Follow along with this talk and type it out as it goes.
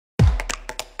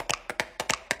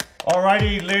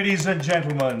Alrighty, ladies and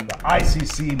gentlemen, the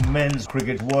ICC Men's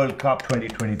Cricket World Cup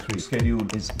 2023 schedule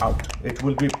is out. It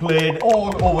will be played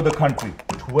all over the country.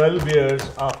 12 years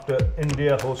after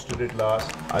India hosted it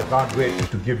last, I can't wait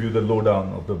to give you the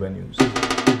lowdown of the venues.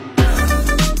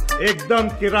 Ekdam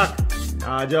kirak.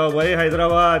 Aaja bhai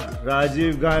Hyderabad,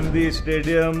 Rajiv Gandhi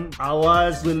Stadium.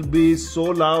 Awaz will be so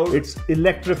loud, it's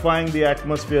electrifying the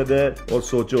atmosphere there. Or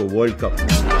socho, World Cup.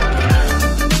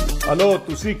 Hello,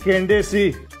 tusi kende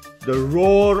si. The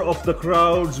roar of the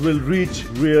crowds will reach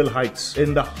real heights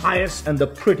in the highest and the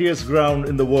prettiest ground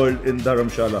in the world in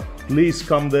Dharamshala. Please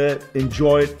come there,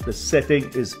 enjoy it. The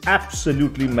setting is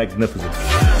absolutely magnificent.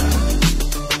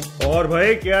 Aur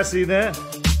bhai, kya scene hai?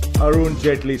 Arun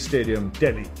Jaitley Stadium,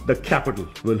 Delhi, the capital,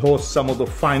 will host some of the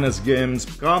finest games.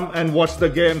 Come and watch the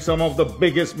game, some of the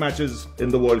biggest matches in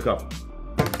the World Cup.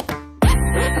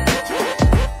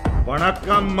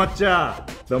 Vanakkam Macha.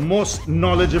 The most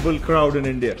knowledgeable crowd in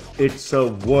India. It's a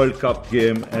World Cup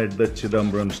game at the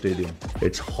Chidambaram Stadium.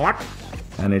 It's hot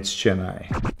and it's Chennai.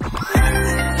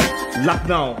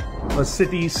 Lucknow, a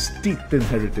city steeped in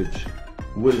heritage,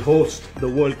 will host the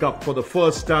World Cup for the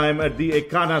first time at the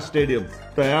Ekana Stadium.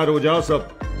 Tayar ho jao sab.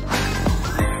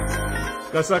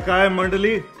 Kasa काय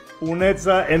मंडली?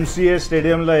 पुणेचा MCA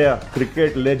Stadium la ya.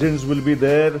 Cricket legends will be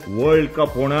there. World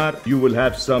Cup honar. You will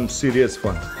have some serious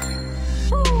fun.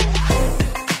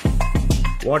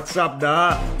 What's up,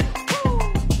 da?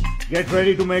 Get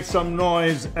ready to make some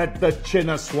noise at the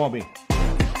Chinnaswamy.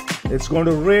 It's going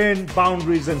to rain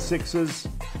boundaries and sixes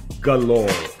galore.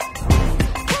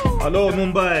 Hello,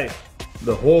 Mumbai,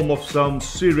 the home of some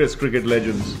serious cricket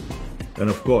legends. And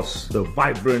of course, the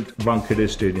vibrant Wankhede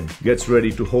Stadium gets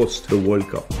ready to host the World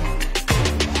Cup.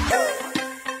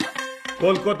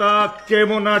 Kolkata,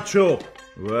 Kemonacho.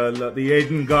 Well, the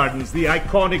Eden Gardens, the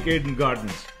iconic Eden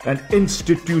Gardens, an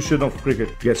institution of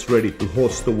cricket, gets ready to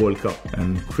host the World Cup.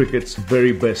 And cricket's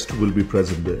very best will be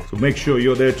present there. So make sure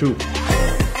you're there too.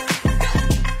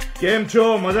 Kem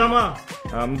cho, Majama?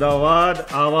 Ahmedabad,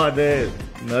 Avade.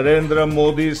 Narendra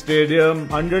Modi Stadium,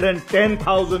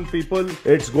 110,000 people.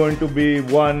 It's going to be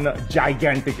one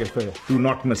gigantic affair. Do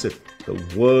not miss it. The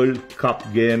World Cup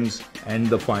games and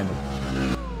the final.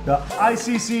 The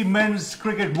ICC Men's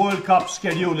Cricket World Cup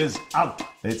schedule is out.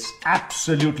 It's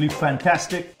absolutely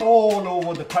fantastic all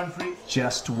over the country.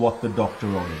 Just what the doctor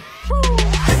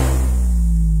ordered.